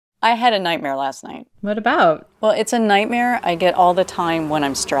I had a nightmare last night. What about? Well, it's a nightmare I get all the time when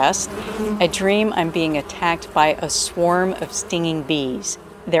I'm stressed. I dream I'm being attacked by a swarm of stinging bees.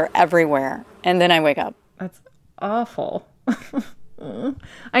 They're everywhere. And then I wake up. That's awful.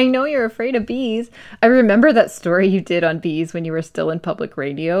 I know you're afraid of bees. I remember that story you did on bees when you were still in public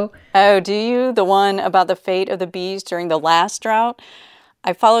radio. Oh, do you? The one about the fate of the bees during the last drought?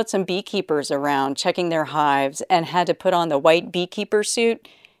 I followed some beekeepers around checking their hives and had to put on the white beekeeper suit.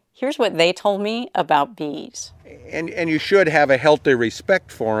 Here's what they told me about bees. And you should have a healthy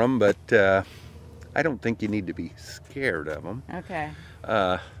respect for them, but I don't think you need to be scared of them. Okay.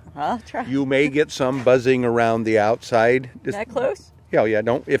 I'll try. You may get some buzzing around the outside. Is that close? Yeah.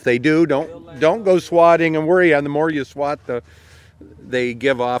 Don't. If they do, don't go swatting and worry. And the more you swat, they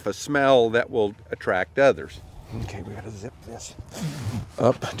give off a smell that will attract others. Okay, we gotta zip this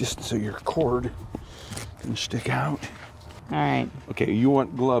up just so your cord can stick out. All right. Okay, you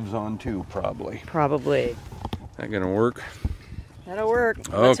want gloves on too, probably. Probably. That gonna work? That'll work.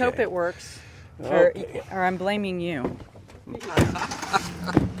 Okay. Let's hope it works. Okay. Or I'm blaming you.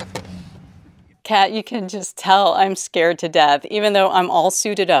 Kat, you can just tell I'm scared to death, even though I'm all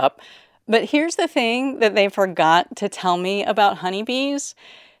suited up. But here's the thing that they forgot to tell me about honeybees.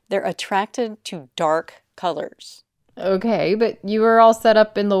 They're attracted to dark colors. Okay, but you were all set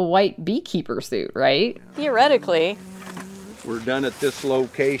up in the white beekeeper suit, right? Theoretically. We're done at this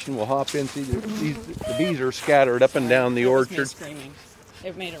location. We'll hop in. See, the bees are scattered up and down the orchard. Screaming.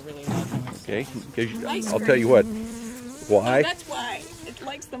 It made a really loud noise. Okay, because I'll tell you what. Why? Oh, that's why. It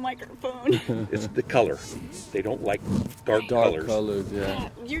likes the microphone. It's the color. They don't like dark colors. Yeah.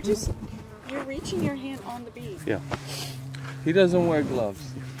 You're reaching your hand on the bee. Yeah. He doesn't wear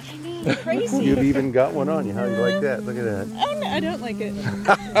gloves. I know, crazy. You've even got one on you. How do you like that? Look at that. Oh, no, I don't like it.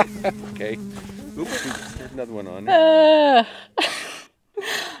 Okay. Oops, there's another one on there.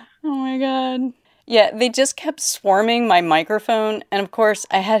 Oh my God. Yeah, they just kept swarming my microphone. And of course,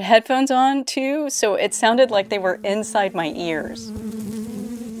 I had headphones on too, so it sounded like they were inside my ears.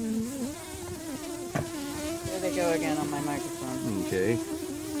 There they go again on my microphone. Okay.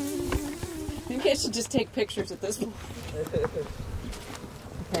 Maybe I should just take pictures at this point.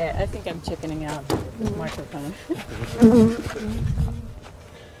 Okay, I think I'm chickening out with this microphone.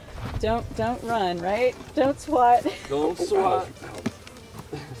 Don't run, right? Don't swat. Don't swat.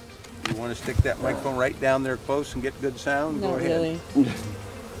 You want to stick that microphone right down there close and get good sound? Not Go ahead. really.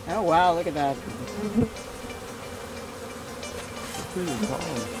 Oh wow, look at that.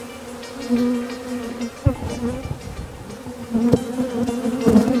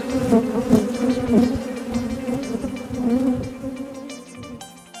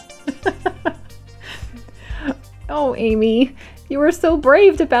 Oh, Amy, you were so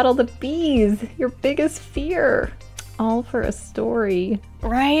brave to battle the bees, your biggest fear. All for a story.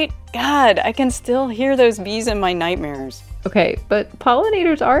 Right? God, I can still hear those bees in my nightmares. Okay, but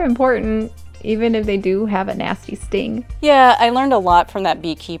pollinators are important, even if they do have a nasty sting. Yeah, I learned a lot from that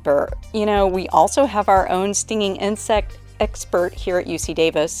beekeeper. You know, we also have our own stinging insect expert here at UC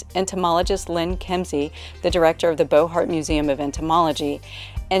Davis, entomologist Lynn Kimsey, the director of the Bohart Museum of Entomology.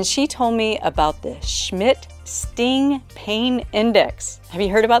 And she told me about the Schmidt Sting Pain Index. Have you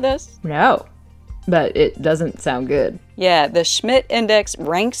heard about this? No, but it doesn't sound good. Yeah, the Schmidt Index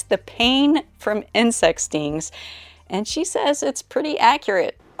ranks the pain from insect stings, and she says it's pretty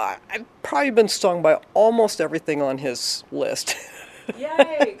accurate. I've probably been stung by almost everything on his list.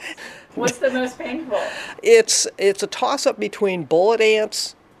 Yay! What's the most painful? It's a toss-up between bullet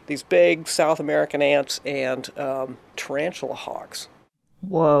ants, these big South American ants, and tarantula hawks.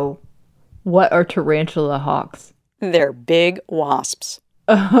 Whoa. What are tarantula hawks? They're big wasps.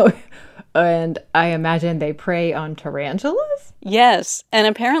 Oh, and I imagine they prey on tarantulas? Yes, and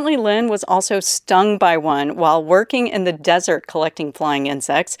apparently Lynn was also stung by one while working in the desert collecting flying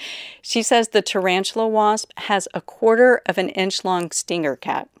insects. She says the tarantula wasp has a 1/4 of an inch long stinger,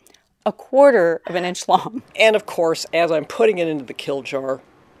 Kat. A 1/4 of an inch long. And of course, as I'm putting it into the kill jar,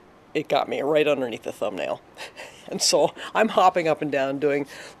 it got me right underneath the thumbnail. And so I'm hopping up and down doing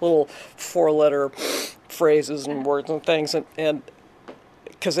little 4-letter phrases and words and things, and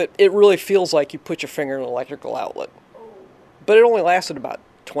because it really feels like you put your finger in an electrical outlet. But it only lasted about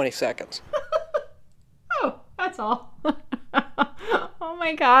 20 seconds. Oh, that's all. Oh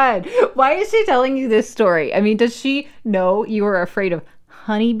my God. Why is she telling you this story? I mean, does she know you were afraid of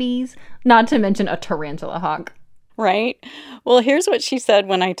honeybees? Not to mention a tarantula hawk. Right? Well, here's what she said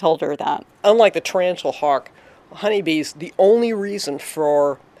when I told her that. Unlike the tarantula hawk, honeybees, the only reason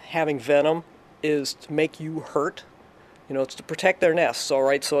for having venom is to make you hurt. You know, it's to protect their nests, all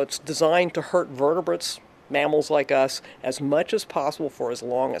right? So it's designed to hurt vertebrates, mammals like us, as much as possible for as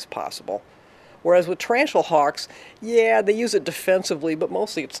long as possible. Whereas with tarantula hawks, yeah, they use it defensively, but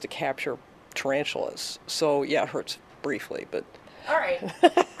mostly it's to capture tarantulas. So yeah, it hurts briefly, but... All right. Now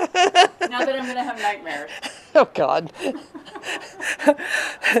that I'm going to have nightmares. Oh, God.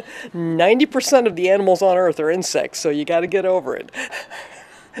 90% of the animals on Earth are insects, so you got to get over it.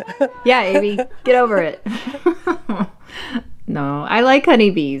 Yeah, Amy, get over it. No, I like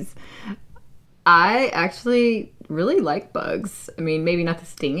honeybees. I actually really like bugs. I mean, maybe not the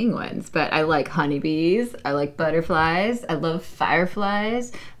stinging ones, but I like honeybees. I like butterflies. I love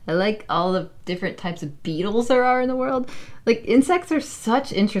fireflies. I like all the different types of beetles there are in the world. Like, insects are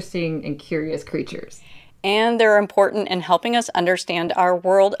such interesting and curious creatures. And they're important in helping us understand our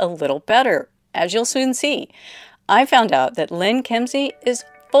world a little better, as you'll soon see. I found out that Lynn Kimsey is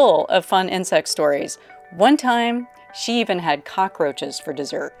full of fun insect stories. One time, she even had cockroaches for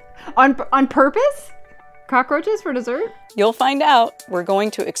dessert. On purpose? Cockroaches for dessert? You'll find out. We're going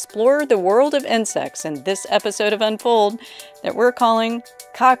to explore the world of insects in this episode of Unfold that we're calling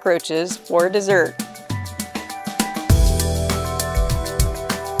Cockroaches for Dessert.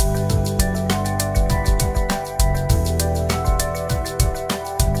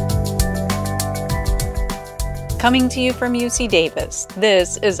 Coming to you from UC Davis,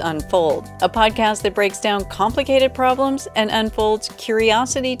 this is Unfold, a podcast that breaks down complicated problems and unfolds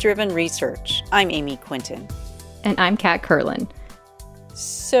curiosity-driven research. I'm Amy Quinton. And I'm Kat Curlin.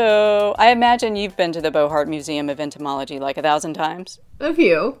 So, I imagine you've been to the Bohart Museum of Entomology like 1,000 times? A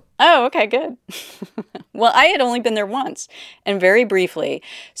few. Oh, okay, good. Well, I had only been there once, and very briefly,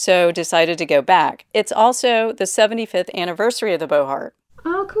 so decided to go back. It's also the 75th anniversary of the Bohart.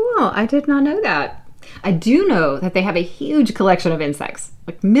 Oh, cool. I did not know that. I do know that they have a huge collection of insects,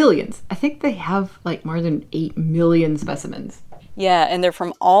 like millions. I think they have like more than 8 million specimens. Yeah, and they're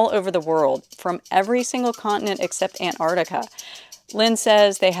from all over the world, from every single continent except Antarctica. Lynn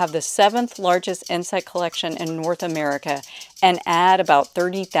says they have the 7th largest insect collection in North America and add about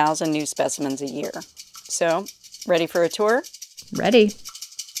 30,000 new specimens a year. So, ready for a tour? Ready.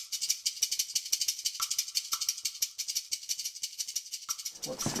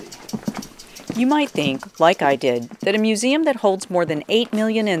 Let's see. You might think, like I did, that a museum that holds more than 8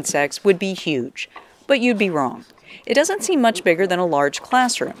 million insects would be huge, but you'd be wrong. It doesn't seem much bigger than a large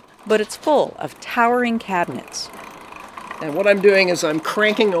classroom, but it's full of towering cabinets. And what I'm doing is I'm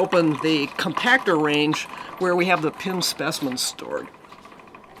cranking open the compactor range where we have the pin specimens stored.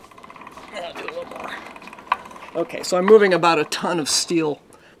 I'll do a little more. Okay, so I'm moving about a ton of steel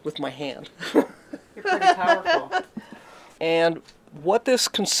with my hand. You're pretty powerful. And what this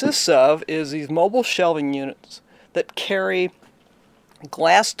consists of is these mobile shelving units that carry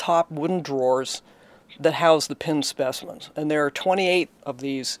glass-top wooden drawers that house the pin specimens. And there are 28 of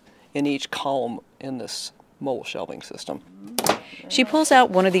these in each column in this mobile shelving system. She pulls out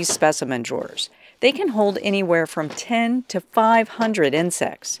one of these specimen drawers. They can hold anywhere from 10 to 500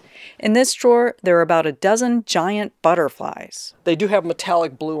 insects. In this drawer, there are about a dozen giant butterflies. They do have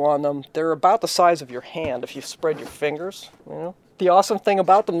metallic blue on them. They're about the size of your hand if you spread your fingers, you know. The awesome thing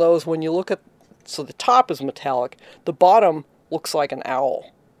about them, though, is when you look at, so the top is metallic, the bottom looks like an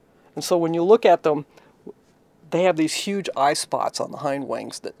owl. And so when you look at them, they have these huge eye spots on the hind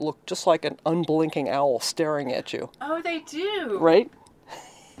wings that look just like an unblinking owl staring at you. Oh, they do. Right?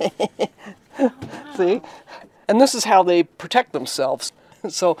 See? And this is how they protect themselves.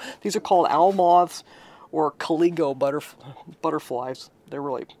 So these are called owl moths or caligo butterflies. They're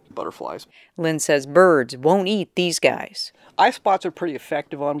really butterflies. Lynn says birds won't eat these guys. Eye spots are pretty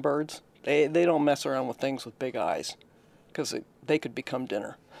effective on birds. They don't mess around with things with big eyes because they could become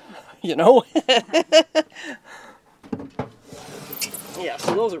dinner, you know? Yeah,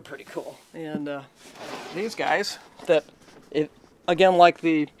 so those are pretty cool. And these guys that, again, like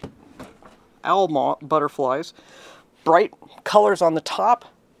the owl moth butterflies, bright colors on the top,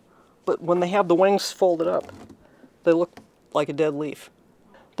 but when they have the wings folded up, they look like a dead leaf.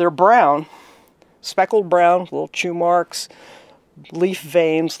 They're brown, speckled brown, little chew marks, leaf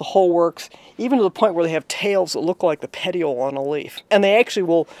veins, the whole works, even to the point where they have tails that look like the petiole on a leaf. And they actually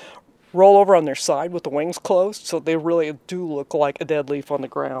will roll over on their side with the wings closed, so they really do look like a dead leaf on the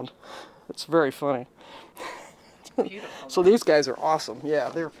ground. It's very funny. Beautiful. So these guys are awesome. Yeah,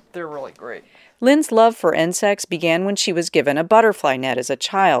 they're really great. Lynn's love for insects began when she was given a butterfly net as a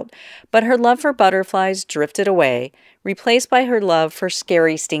child, but her love for butterflies drifted away, replaced by her love for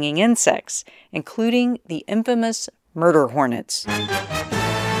scary stinging insects, including the infamous murder hornets.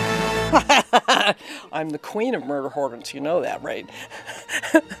 I'm the queen of murder hornets, you know that, right?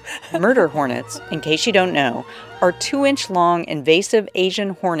 Murder hornets, in case you don't know, are 2-inch long invasive Asian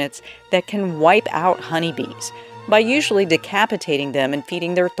hornets that can wipe out honeybees by usually decapitating them and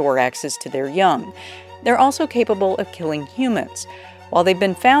feeding their thoraxes to their young. They're also capable of killing humans. While they've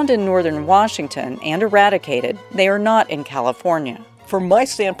been found in northern Washington and eradicated, they are not in California. From my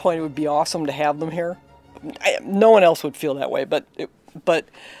standpoint, it would be awesome to have them here. No one else would feel that way, but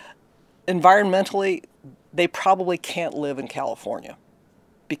environmentally, they probably can't live in California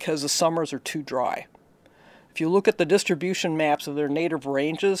because the summers are too dry. If you look at the distribution maps of their native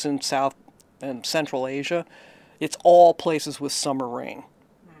ranges in South and Central Asia, it's all places with summer rain.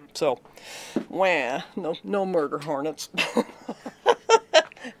 So, wah, no murder hornets.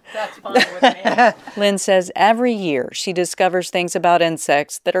 That's fine with me. Lynn says every year she discovers things about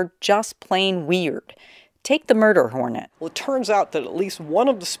insects that are just plain weird. Take the murder hornet. Well, it turns out that at least one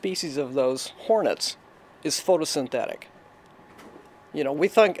of the species of those hornets is photosynthetic. You know, we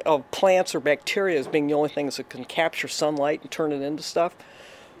think of plants or bacteria as being the only things that can capture sunlight and turn it into stuff.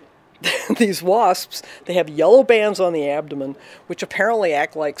 These wasps, they have yellow bands on the abdomen, which apparently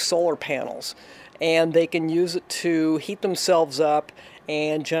act like solar panels. And they can use it to heat themselves up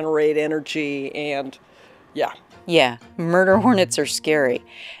and generate energy and, yeah. Yeah, murder hornets are scary.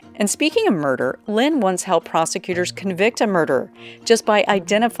 And speaking of murder, Lynn once helped prosecutors convict a murderer just by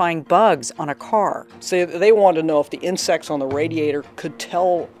identifying bugs on a car. So they wanted to know if the insects on the radiator could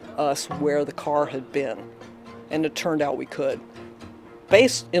tell us where the car had been. And it turned out we could.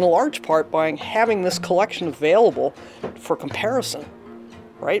 Based in large part by having this collection available for comparison,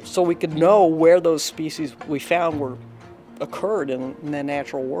 right? So we could know where those species we found occurred in the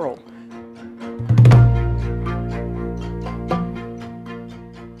natural world.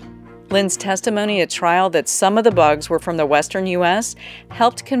 Lynn's testimony at trial that some of the bugs were from the western U.S.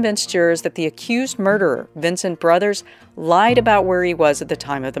 helped convince jurors that the accused murderer, Vincent Brothers, lied about where he was at the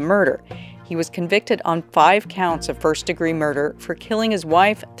time of the murder. He was convicted on 5 counts of first-degree murder for killing his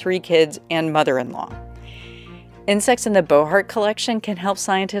wife, 3 kids, and mother-in-law. Insects in the Bohart collection can help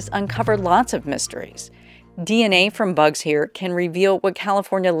scientists uncover lots of mysteries. DNA from bugs here can reveal what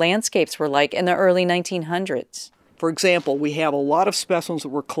California landscapes were like in the early 1900s. For example, we have a lot of specimens that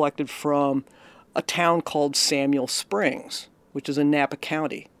were collected from a town called Samuel Springs, which is in Napa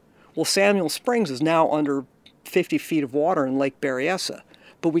County. Well, Samuel Springs is now under 50 feet of water in Lake Berryessa.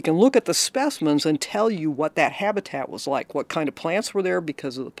 But we can look at the specimens and tell you what that habitat was like, what kind of plants were there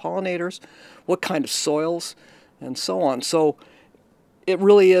because of the pollinators, what kind of soils, and so on. So it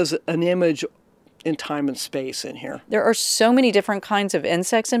really is an image in time and space in here. There are so many different kinds of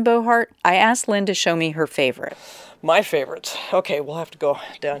insects in Bohart. I asked Lynn to show me her favorite. My favorites. Okay, we'll have to go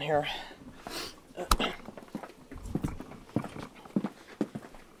down here.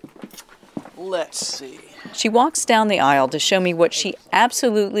 Let's see. She walks down the aisle to show me what she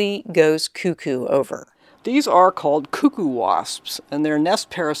absolutely goes cuckoo over. These are called cuckoo wasps, and they're nest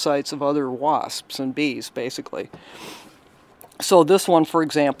parasites of other wasps and bees, basically. So this one, for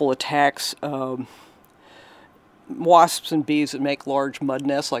example, attacks wasps and bees that make large mud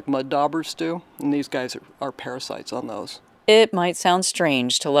nests like mud daubers do, and these guys are parasites on those. It might sound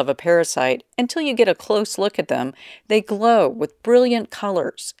strange to love a parasite until you get a close look at them. They glow with brilliant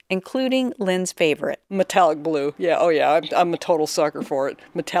colors, including Lynn's favorite. Metallic blue. Yeah, oh yeah, I'm a total sucker for it.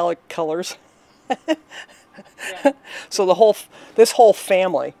 Metallic colors. Yeah. So this whole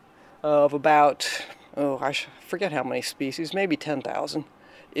family of about, I forget how many species, maybe 10,000,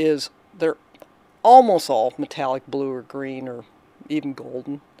 they're almost all metallic blue or green or even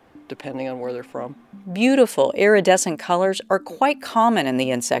golden, depending on where they're from. Beautiful iridescent colors are quite common in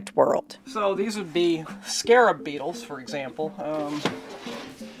the insect world. So these would be scarab beetles, for example.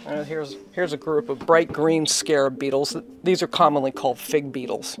 Here's a group of bright green scarab beetles. These are commonly called fig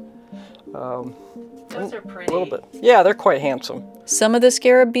beetles. Those are pretty. A little bit. Yeah, they're quite handsome. Some of the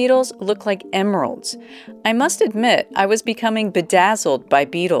scarab beetles look like emeralds. I must admit, I was becoming bedazzled by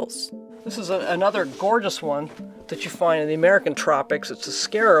beetles. This is another gorgeous one that you find in the American tropics. It's a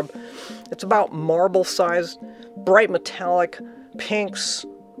scarab. It's about marble-sized, bright metallic pinks,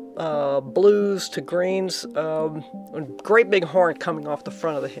 blues to greens, a great big horn coming off the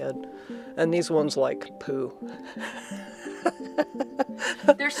front of the head. And these ones like poo.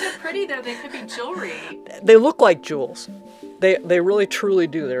 They're so pretty, though. They could be jewelry. They look like jewels. They really truly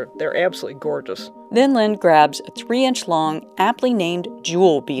do. They're absolutely gorgeous. Then Lynn grabs a 3-inch long, aptly named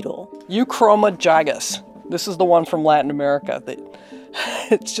jewel beetle. Euchroma gigas. This is the one from Latin America.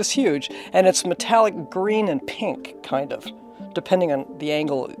 It's just huge. And it's metallic green and pink, kind of, depending on the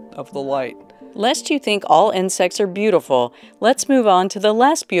angle of the light. Lest you think all insects are beautiful, let's move on to the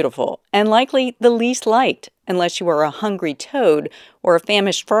less beautiful, and likely the least liked, unless you are a hungry toad or a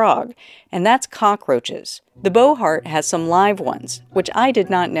famished frog, and that's cockroaches. The Bohart has some live ones, which I did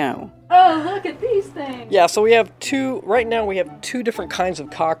not know. Oh, look at these things. Yeah, so we have right now we have two different kinds of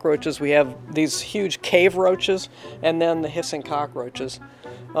cockroaches. We have these huge cave roaches and then the hissing cockroaches.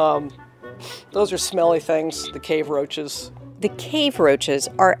 Those are smelly things, the cave roaches. The cave roaches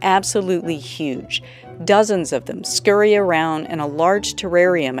are absolutely huge. Dozens of them scurry around in a large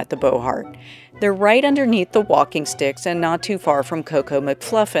terrarium at the Bohart. They're right underneath the walking sticks and not too far from Coco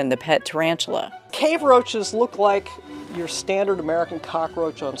McFluffin, the pet tarantula. Cave roaches look like your standard American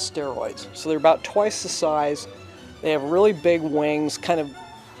cockroach on steroids. So they're about twice the size. They have really big wings, kind of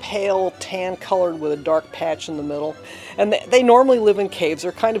pale tan colored with a dark patch in the middle. And they normally live in caves.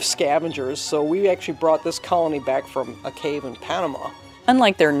 They're kind of scavengers. So we actually brought this colony back from a cave in Panama.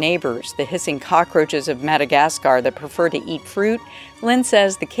 Unlike their neighbors, the hissing cockroaches of Madagascar that prefer to eat fruit, Lynn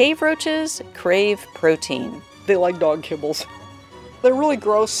says the cave roaches crave protein. They like dog kibbles. They're really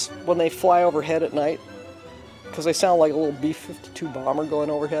gross when they fly overhead at night because they sound like a little B-52 bomber going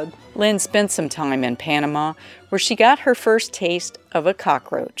overhead. Lynn spent some time in Panama where she got her first taste of a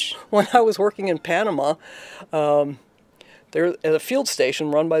cockroach. When I was working in Panama, there at a field station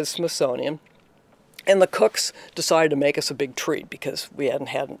run by the Smithsonian, and the cooks decided to make us a big treat because we hadn't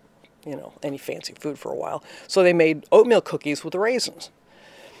had, any fancy food for a while. So they made oatmeal cookies with raisins,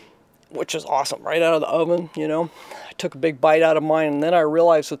 which is awesome, right out of the oven, I took a big bite out of mine, and then I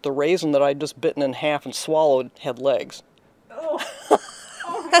realized that the raisin that I'd just bitten in half and swallowed had legs. Oh,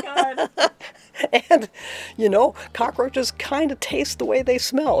 oh my God. And, cockroaches kind of taste the way they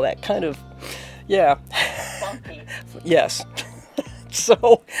smell, that kind of, yeah. Funky. Yes.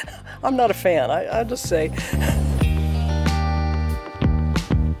 So, I'm not a fan, I just say.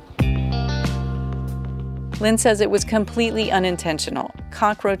 Lynn says it was completely unintentional.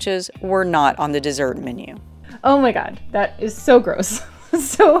 Cockroaches were not on the dessert menu. Oh my God, that is so gross.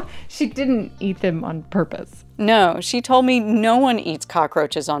 So she didn't eat them on purpose. No, she told me no one eats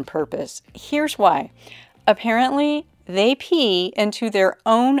cockroaches on purpose. Here's why. Apparently, they pee into their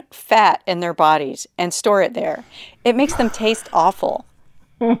own fat in their bodies and store it there. It makes them taste awful.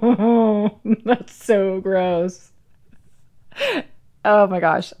 That's so gross. Oh my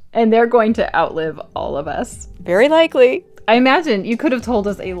gosh. And they're going to outlive all of us. Very likely. I imagine you could have told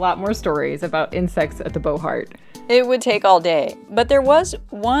us a lot more stories about insects at the Bohart. It would take all day. But there was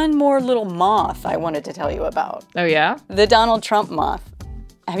one more little moth I wanted to tell you about. Oh yeah? The Donald Trump moth.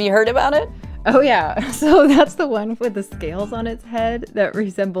 Have you heard about it? Oh yeah. So that's the one with the scales on its head that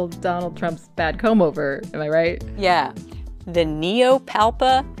resembled Donald Trump's bad comb over. Am I right? Yeah. The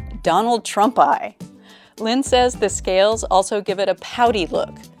Neopalpa Donald Trumpi. Lynn says the scales also give it a pouty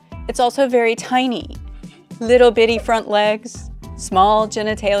look. It's also very tiny. Little bitty front legs, small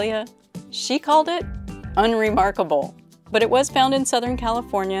genitalia. She called it unremarkable. But it was found in Southern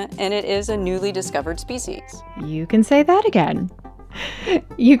California, and it is a newly discovered species. You can say that again.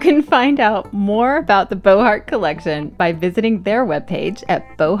 You can find out more about the Bohart collection by visiting their webpage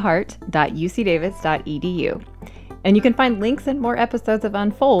at bohart.ucdavis.edu. And you can find links and more episodes of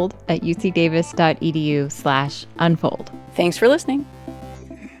Unfold at ucdavis.edu/unfold. Thanks for listening.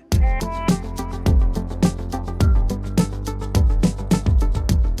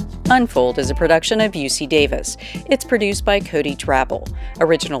 Unfold is a production of UC Davis. It's produced by Cody Drabble.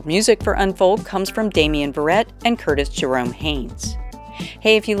 Original music for Unfold comes from Damian Barrett and Curtis Jerome Haynes.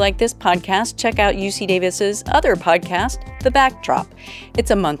 Hey, if you like this podcast, check out UC Davis's other podcast, The Backdrop. It's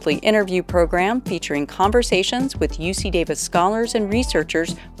a monthly interview program featuring conversations with UC Davis scholars and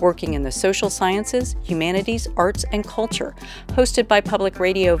researchers working in the social sciences, humanities, arts, and culture. Hosted by public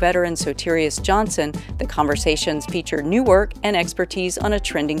radio veteran Soterius Johnson, the conversations feature new work and expertise on a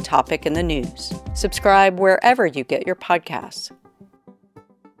trending topic in the news. Subscribe wherever you get your podcasts.